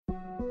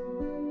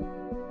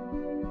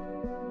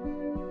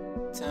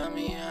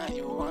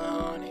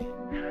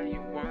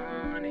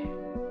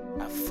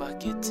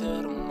Take it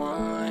till the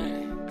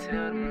morning,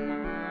 till the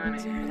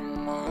morning, till the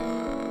morning.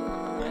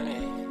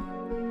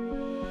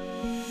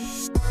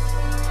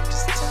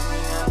 Just tell me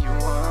how you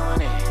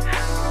want it,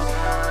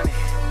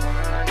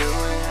 do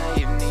it how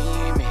you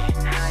need me,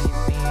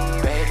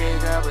 baby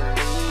girl,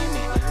 believe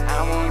me, I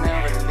won't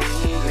ever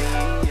leave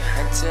you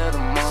until the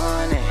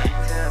morning,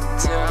 till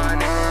the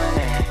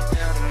morning.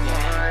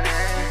 Yeah,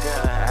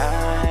 girl,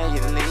 how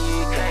you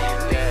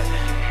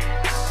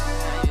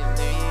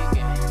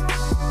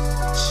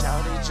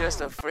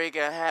just a freak,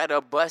 I had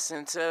a bus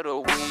into the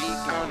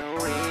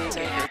weekend.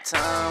 Take her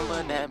time,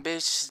 but that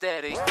bitch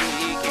steady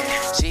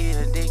geeking. She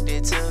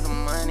addicted to the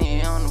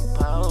money on the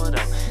pole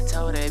though.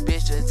 Told that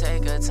bitch to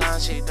take her time,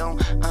 she don't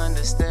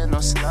understand no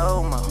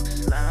slow-mo.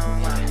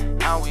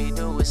 All we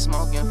do is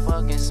smoke and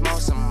fucking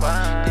smoke some more.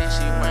 Then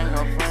she bring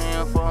her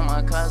friend for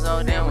my cause,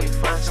 oh then we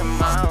fuck some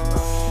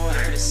more.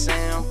 Hit a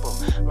sample,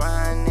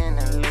 riding in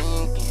a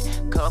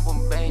Lincoln. Couple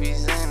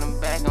babies in the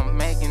back, I'm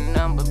making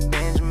number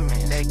Benjamin.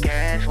 They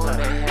cash for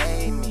they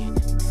hate me,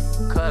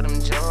 cut them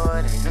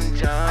Jordan. I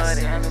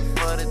sell it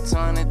for the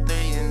 23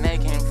 and they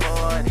can't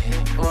afford it.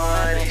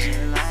 Boy, she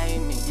like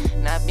me,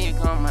 not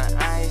become my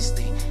iced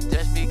tea.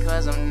 Just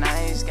because I'm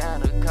nice,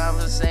 got a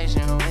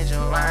conversation with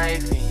your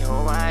wifey,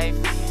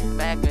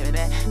 Back of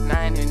that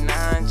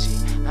 99 G,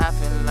 I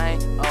feel like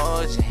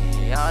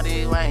OJ. All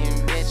these white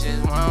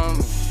bitches want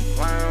me.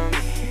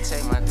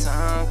 Take my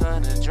time,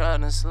 cause the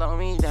drug done slow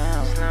me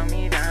down.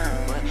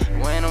 But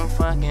when I'm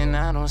fucking,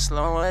 I don't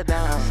slow her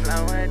down.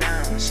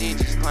 She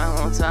just climb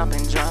on top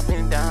and drop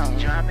it down.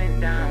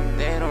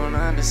 They don't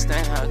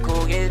understand how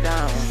cool get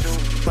down.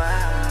 Take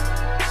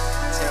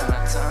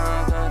my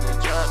time, cause the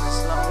drug done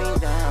slow me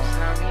down.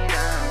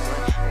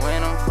 But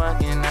when I'm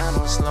fucking, I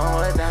don't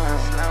slow her down.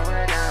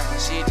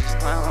 She just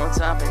climb on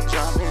top and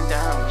drop it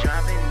down.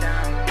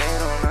 They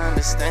don't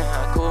understand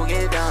how cool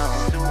get down.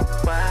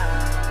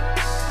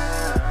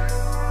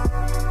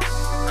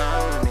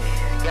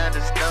 Got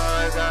the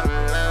stars on the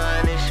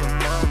line, it's your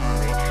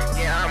moment.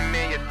 Yeah, I'm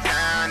in your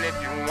town if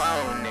you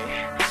want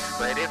it.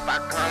 But if I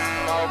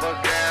come over,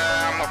 girl,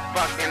 I'ma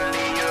fucking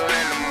leave you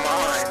in the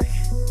morning.